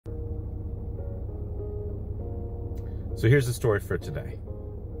So here's the story for today.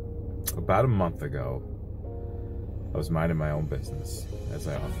 About a month ago, I was minding my own business, as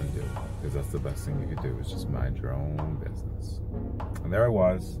I often do, because that's the best thing you could do, is just mind your own business. And there I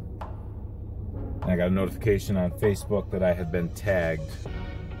was, and I got a notification on Facebook that I had been tagged.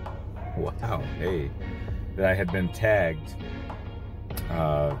 Wow, hey. That I had been tagged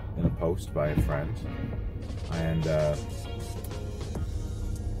in a post by a friend. And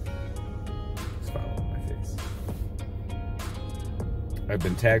I've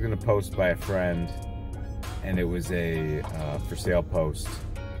been tagged in a post by a friend, and it was a for sale post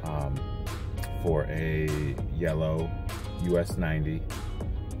for a yellow US90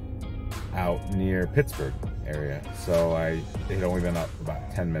 out near Pittsburgh area. So it had only been up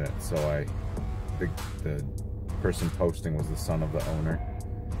about 10 minutes. So the person posting was the son of the owner.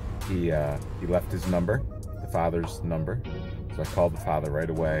 He left his number, the father's number. So I called the father right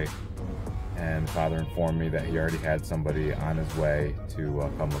away. And the father informed me that he already had somebody on his way to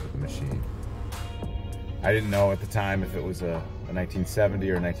come look at the machine. I didn't know at the time if it was a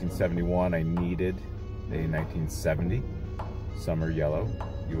 1970 or 1971. I needed a 1970 Summer Yellow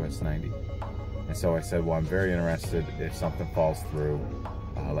US90. And so I said, well, I'm very interested. If something falls through,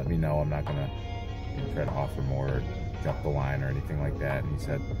 let me know. I'm not going to try to offer more or jump the line or anything like that. And he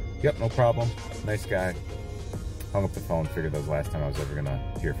said, yep, no problem. Nice guy. Hung up the phone, figured that was the last time I was ever going to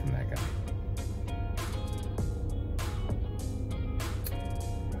hear from that guy.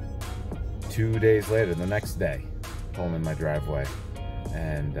 2 days later, the next day, pulling in my driveway,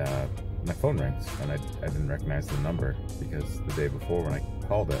 and my phone rings, and I didn't recognize the number because the day before when I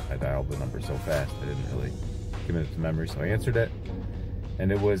called it, I dialed the number so fast I didn't really commit it to memory. So I answered it, and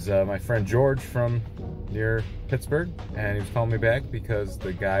it was my friend George from near Pittsburgh, and he was calling me back because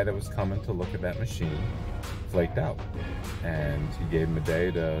the guy that was coming to look at that machine flaked out, and he gave him a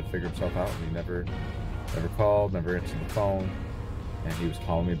day to figure himself out, and he never called, never answered the phone. And he was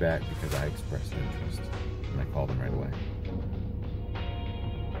calling me back because I expressed interest, and I called him right away.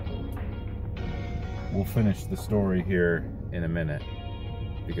 We'll finish the story here in a minute,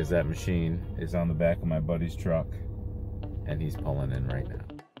 because that machine is on the back of my buddy's truck, and he's pulling in right now.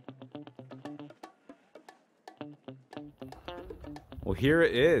 Well, here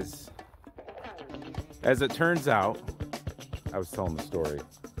it is. As it turns out, I was telling the story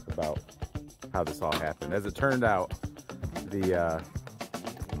about how this all happened. As it turned out, the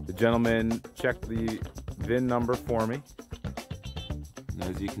gentleman checked the VIN number for me. And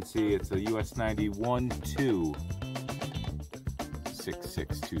as you can see, it's a US90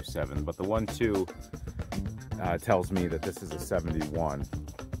 126627, but the 12 tells me that this is a 71,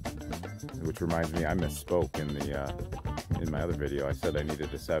 which reminds me I misspoke in my other video. I said I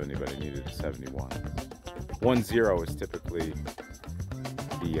needed a 70, but I needed a 71. 10 is typically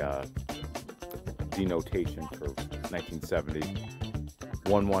the denotation for 1970.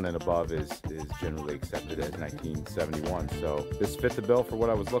 11 and above is generally accepted as 1971. So this fit the bill for what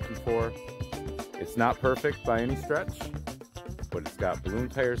I was looking for. It's not perfect by any stretch, but it's got balloon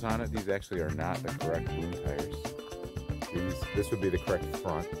tires on it. These actually are not the correct balloon tires. This would be the correct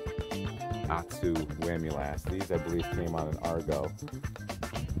front Atsu whammy last. These I believe came on an Argo.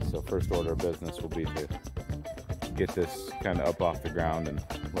 So first order of business will be to get this kind of up off the ground and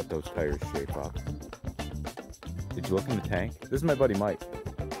let those tires shape up. Did you look in the tank? This is my buddy Mike.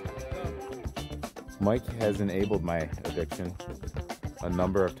 Mike has enabled my addiction a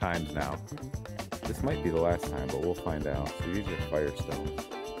number of times now. This might be the last time, but we'll find out. So these are Firestone.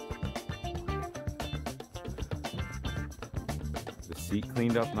 The seat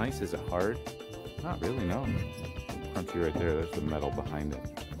cleaned up nice. Is it hard? Not really, no. Crunchy right there. There's the metal behind it.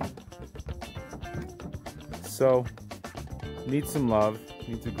 So, needs some love.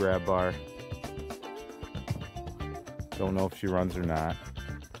 Needs a grab bar. Don't know if she runs or not.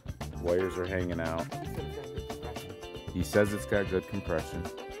 Wires are hanging out. He says it's got good compression.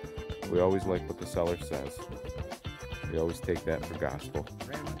 We always like what the seller says. We always take that for gospel.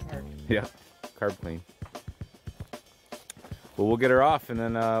 Yeah, carb clean. Well, we'll get her off, and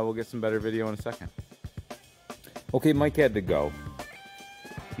then we'll get some better video in a second. Okay, Mike had to go.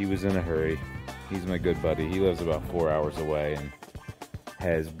 He was in a hurry. He's my good buddy. He lives about 4 hours away and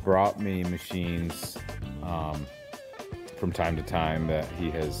has brought me machines from time to time that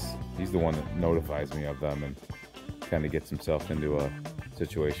he's the one that notifies me of them and kind of gets himself into a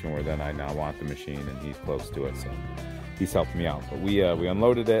situation where then I now want the machine and he's close to it, so he's helped me out. But we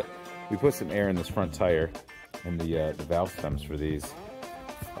unloaded it. We put some air in this front tire, and the valve stems for these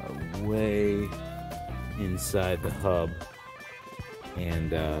are way inside the hub, and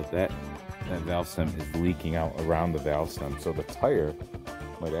that valve stem is leaking out around the valve stem, so the tire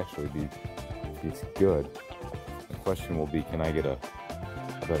might actually be good. question will be, can I get a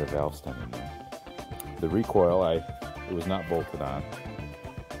better valve stem in there? The recoil, it was not bolted on,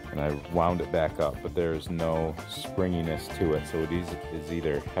 and I wound it back up, but there's no springiness to it, so it is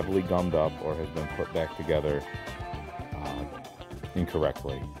either heavily gummed up or has been put back together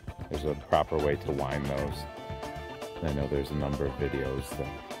incorrectly. There's a proper way to wind those. I know there's a number of videos that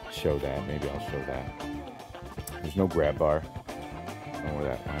show that. Maybe I'll show that. There's no grab bar. I don't know where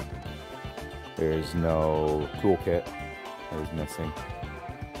that went. There's no toolkit. That was missing.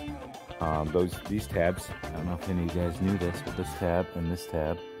 These tabs, I don't know if any of you guys knew this, but this tab and this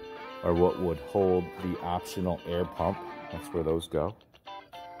tab are what would hold the optional air pump. That's where those go.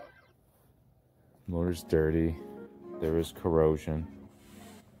 Motor's dirty. There is corrosion.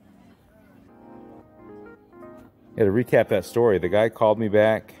 Yeah, to recap that story, the guy called me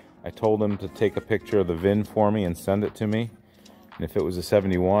back. I told him to take a picture of the VIN for me and send it to me. And if it was a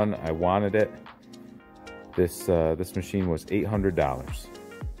 71, I wanted it. This machine was $800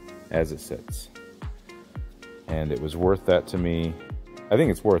 as it sits. And it was worth that to me. I think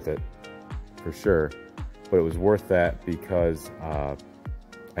it's worth it, for sure. But it was worth that because I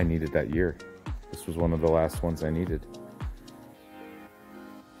needed that year. This was one of the last ones I needed.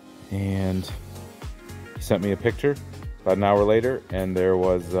 And he sent me a picture about an hour later, and there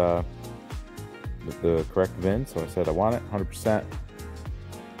was the correct VIN. So I said, I want it 100%.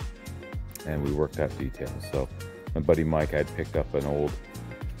 And we worked out details. So my buddy Mike, I'd picked up an old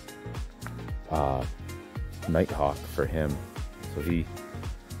Nighthawk for him. So he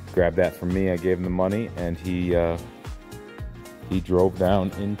grabbed that from me. I gave him the money, and he drove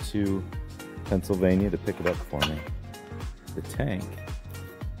down into Pennsylvania to pick it up for me. The tank,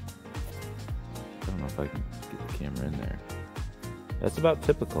 I don't know if I can get the camera in there. That's about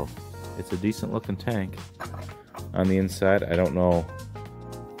typical. It's a decent looking tank. On the inside, I don't know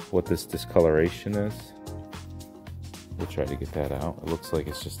what this discoloration is. We'll try to get that out. It looks like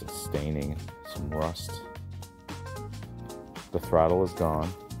it's just a staining, some rust. The throttle is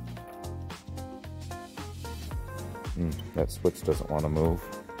gone. That switch doesn't want to move.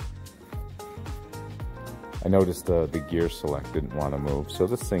 I noticed the gear select didn't want to move, so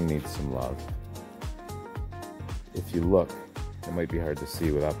this thing needs some love. If you look, it might be hard to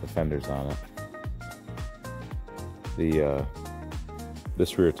see without the fenders on it.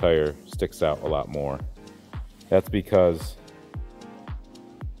 This rear tire sticks out a lot more. That's because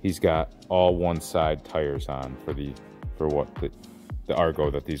he's got all one side tires on for what the Argo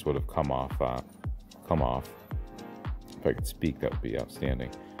that these would have come off. If I could speak, that would be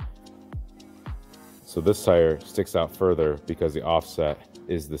outstanding. So this tire sticks out further because the offset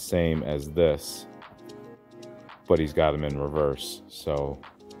is the same as this, but he's got them in reverse, so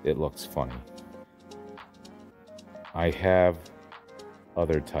it looks funny. I have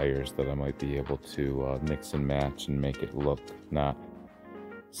other tires that I might be able to mix and match and make it look not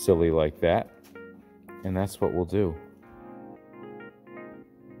silly like that, and that's what we'll do.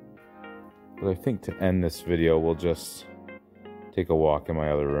 But I think to end this video, we'll just take a walk in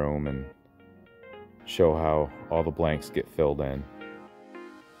my other room and show how all the blanks get filled in.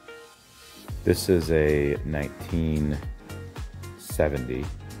 This is a 1970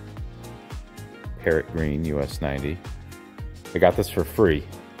 Parrot Green US90. I got this for free,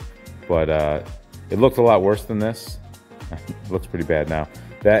 but it looked a lot worse than this. It looks pretty bad now.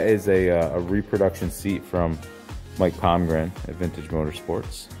 That is a reproduction seat from Mike Palmgren at Vintage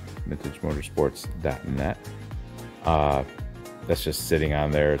Motorsports, vintagemotorsports.net. That's just sitting on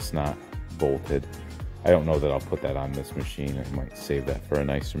there. It's not bolted. I don't know that I'll put that on this machine. I might save that for a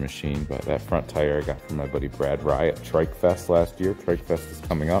nicer machine, but that front tire I got from my buddy Brad Rye at Trike Fest last year. Trike Fest is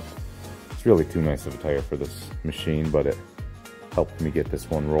coming up. It's really too nice of a tire for this machine, but it helped me get this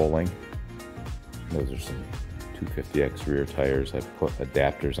one rolling. Those are some 250X rear tires. I put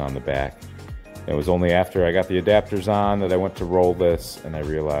adapters on the back. It was only after I got the adapters on that I went to roll this, and I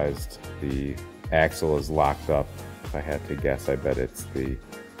realized the axle is locked up. If I had to guess, I bet it's the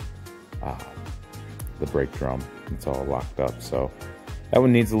brake drum. It's all locked up, so that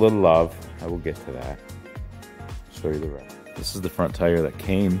one needs a little love. I will get to that. Show you the rest. This is the front tire that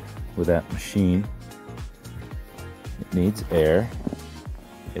came with that machine. It needs air.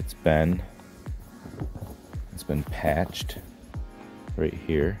 It's been patched right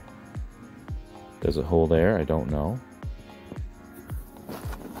here. Does it hold air? I don't know.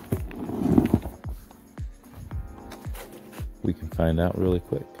 We can find out really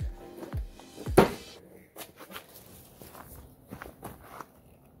quick.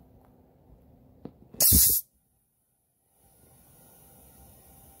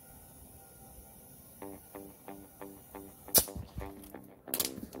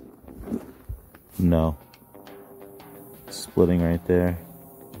 No. splitting right there.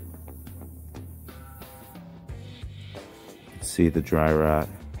 See the dry rot.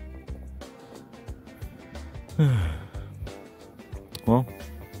 Well,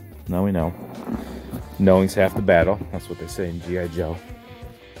 now we know. Knowing's half the battle. That's what they say in G.I. Joe.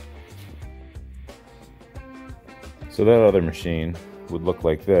 So that other machine would look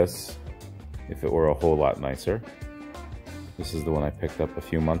like this if it were a whole lot nicer. This is the one I picked up a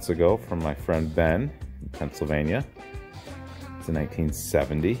few months ago from my friend Ben in Pennsylvania. It's a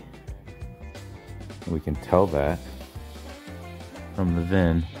 1970. And we can tell that from the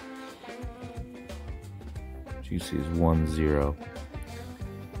VIN. What you see is 10.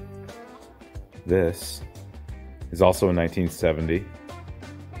 This is also a 1970.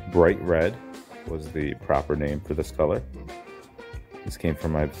 Bright red was the proper name for this color. This came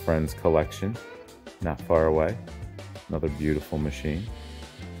from my friend's collection, not far away. Another beautiful machine.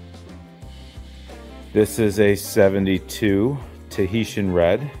 This is a 72 Tahitian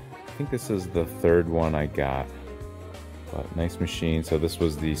red. I think this is the third one I got. But nice machine. So this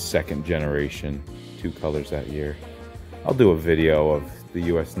was the second generation, 2 colors that year. I'll do a video of the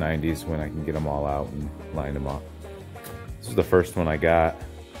US90's when I can get them all out and line them up. This is the first one I got,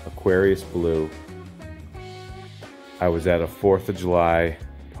 Aquarius Blue. I was at a 4th of July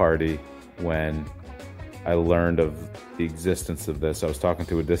party when I learned of the existence of this. I was talking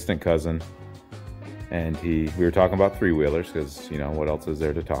to a distant cousin, and we were talking about 3-wheelers because, you know, what else is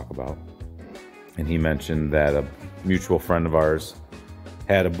there to talk about? And he mentioned that a mutual friend of ours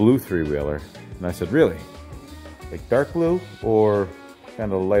had a blue 3-wheeler. And I said, really? Like dark blue or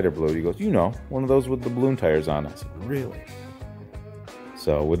kind of lighter blue? He goes, you know, one of those with the balloon tires on it. I said, really?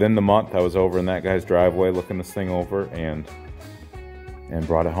 So within the month, I was over in that guy's driveway looking this thing over and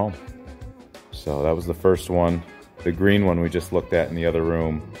brought it home. So that was the first one. The green one we just looked at in the other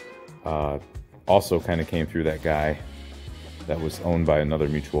room also kind of came through that guy that was owned by another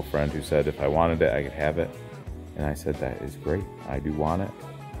mutual friend who said if I wanted it, I could have it. And I said, that is great. I do want it.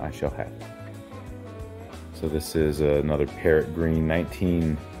 I shall have it. So this is another parrot green,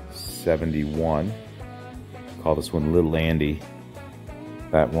 1971. Call this one Little Andy.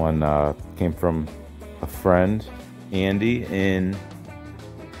 That one came from a friend, Andy, in,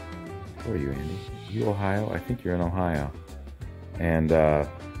 where are you, Andy? Are you Ohio? I think you're in Ohio. And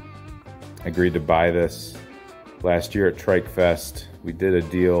agreed to buy this last year at Trike Fest. We did a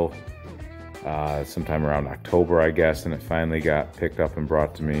deal sometime around October, I guess, and it finally got picked up and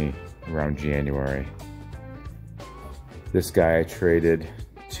brought to me around January. This guy I traded a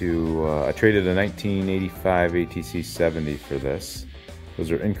 1985 ATC 70 for this. Those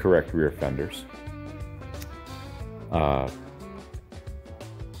are incorrect rear fenders.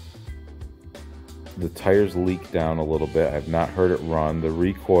 The tires leak down a little bit. I've not heard it run. The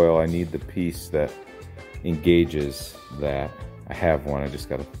recoil, I need the piece that engages that. I have one, I just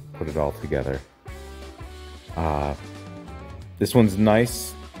got to put it all together. This one's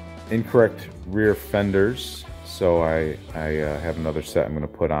nice. Incorrect rear fenders, so I have another set I'm going to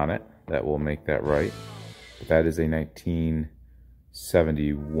put on it that will make that right. But that is a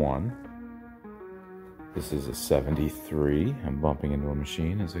 1971. This is a 73. I'm bumping into a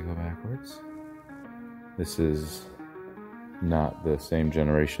machine as I go backwards. This is not the same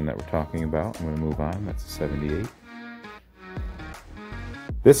generation that we're talking about. I'm going to move on. That's a 78.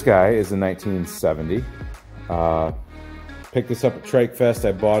 This guy is a 1970. Picked this up at Trike Fest.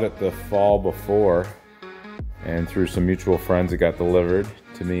 I bought it the fall before, and through some mutual friends it got delivered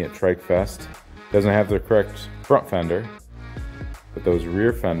to me at Trike Fest. Doesn't have the correct front fender, but those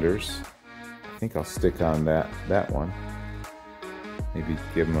rear fenders, I think I'll stick on that one. Maybe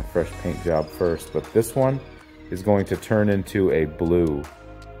give them a fresh paint job first, but this one is going to turn into a blue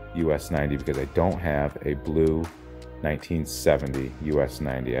US90 because I don't have a blue 1970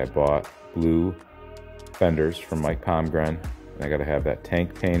 US90. I bought blue fenders from Mike Palmgren, and I got to have that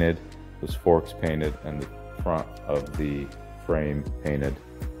tank painted, those forks painted, and the front of the frame painted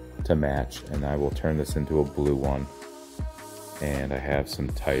to match, and I will turn this into a blue one. And I have some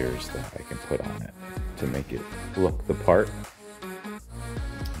tires that I can put on it to make it look the part.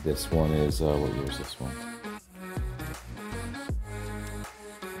 This one is, what year is this one?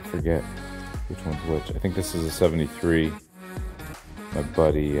 I forget which one's which. I think this is a 73. My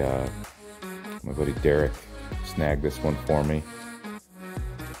buddy Derek snagged this one for me.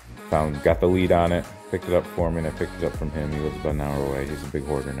 Got the lead on it, picked it up for me, and I picked it up from him. He lives about an hour away. He's a big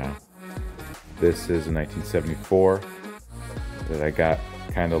hoarder now. This is a 1974 that I got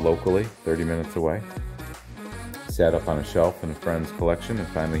kind of locally, 30 minutes away. Sat up on a shelf in a friend's collection, and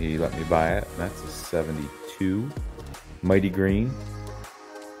finally he let me buy it. That's a 72 Mighty Green.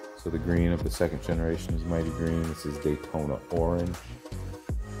 So the green of the second generation is Mighty Green. This is Daytona Orange.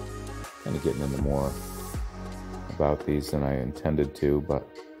 Kind of getting into more about these than I intended to, but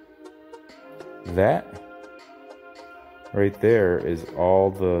that right there is all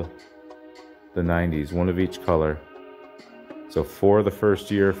the 90s, one of each color. So 4 the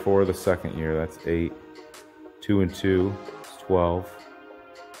first year, 4 the second year, that's 8. 2 and 2 is 12.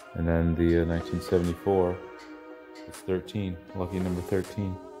 And then the 1974 is 13, lucky number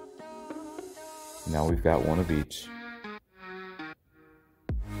 13. Now we've got one of each.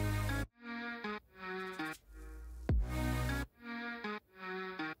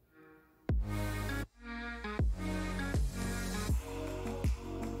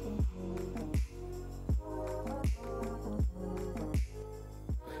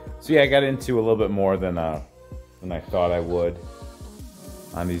 So yeah, I got into a little bit more than I thought I would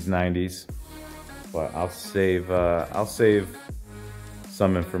on these 90s, but I'll save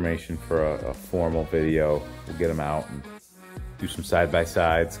some information for a formal video. We'll get them out and do some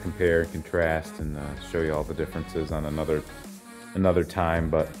side-by-sides, compare and contrast, and show you all the differences on another time.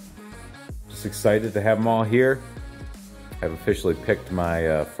 But just excited to have them all here. I've officially picked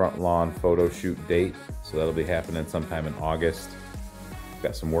my front lawn photo shoot date, so that'll be happening sometime in August.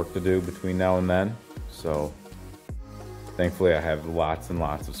 Got some work to do between now and then, so thankfully I have lots and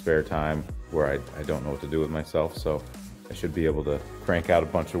lots of spare time where I don't know what to do with myself, so I should be able to crank out a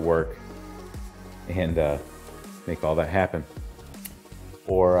bunch of work and make all that happen.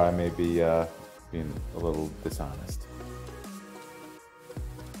 Or I may be being a little dishonest.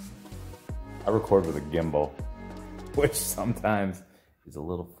 I record with a gimbal, which sometimes is a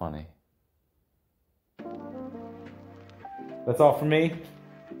little funny. That's all for me.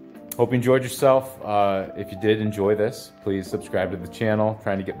 Hope you enjoyed yourself. If you did enjoy this, please subscribe to the channel.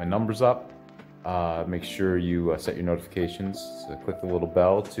 Trying to get my numbers up. Make sure you set your notifications. So click the little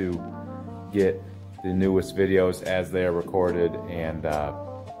bell to get the newest videos as they are recorded, and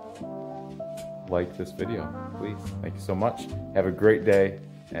like this video, please. Thank you so much. Have a great day,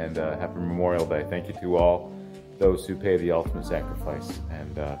 and happy Memorial Day. Thank you to all those who pay the ultimate sacrifice,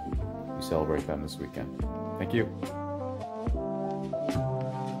 and we celebrate them this weekend. Thank you.